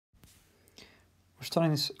We're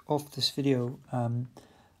starting off this video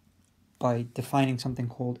by defining something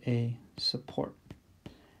called a support.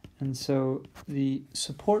 And so the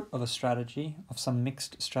support of a strategy, of some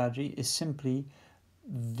mixed strategy, is simply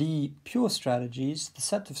the pure strategies, the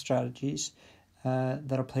set of strategies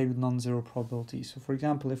that are played with non-zero probability. So for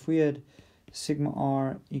example, if we had sigma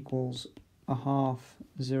r equals a half,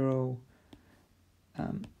 0,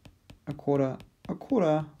 a quarter,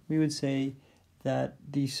 we would say that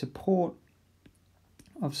the support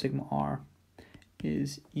of sigma r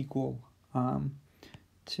is equal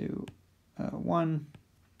to 1,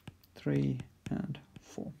 3, and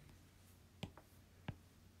 4.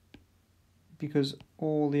 Because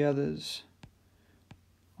all the others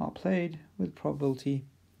are played with probability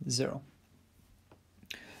 0.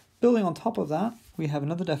 Building on top of that, we have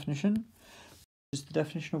another definition, which is the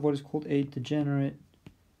definition of what is called a degenerate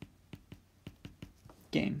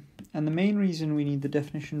game. And the main reason we need the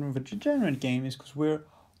definition of a degenerate game is because we're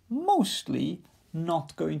mostly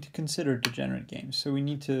not going to consider degenerate games. So we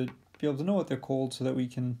need to be able to know what they're called so that we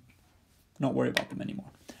can not worry about them anymore.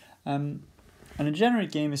 And a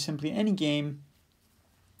degenerate game is simply any game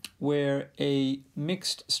where a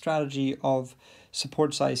mixed strategy of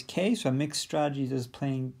support size k, so a mixed strategy that is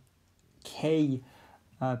playing k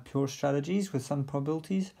pure strategies with some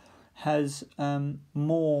probabilities, has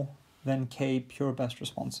more than k pure best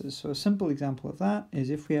responses. So a simple example of that is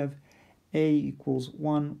if we have a equals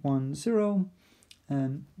 1, 1, 0,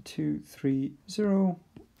 and 2, 3, 0,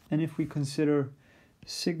 and if we consider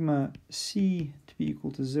sigma c to be equal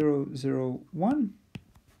to 0, 0, 1,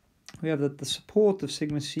 we have that the support of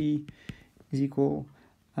sigma c is equal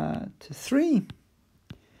to 3,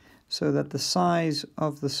 so that the size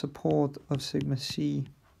of the support of sigma c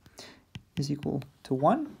is equal to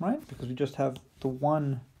 1, right? Because we just have the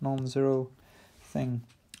one non-zero thing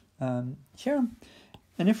here.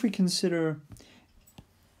 And if we consider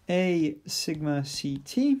a sigma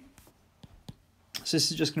ct, so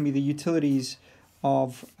this is just going to be the utilities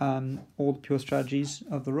of all the pure strategies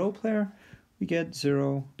of the role player, we get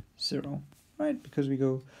 0, 0, right? Because we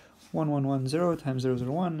go 1, 1, 1, 0 times 0,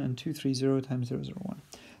 0, 1 and 2, 3, 0 times 0, 0, 1.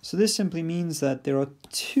 So this simply means that there are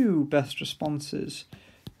two best responses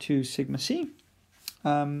to sigma c,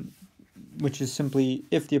 which is simply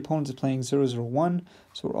if the opponent is playing 0, 0, 1,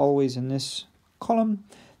 so we're always in this column,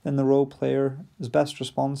 then the role player's best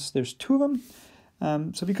response, there's two of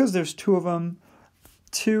them. So because there's two of them,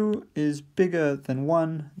 2 is bigger than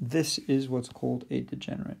 1, this is what's called a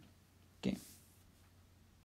degenerate.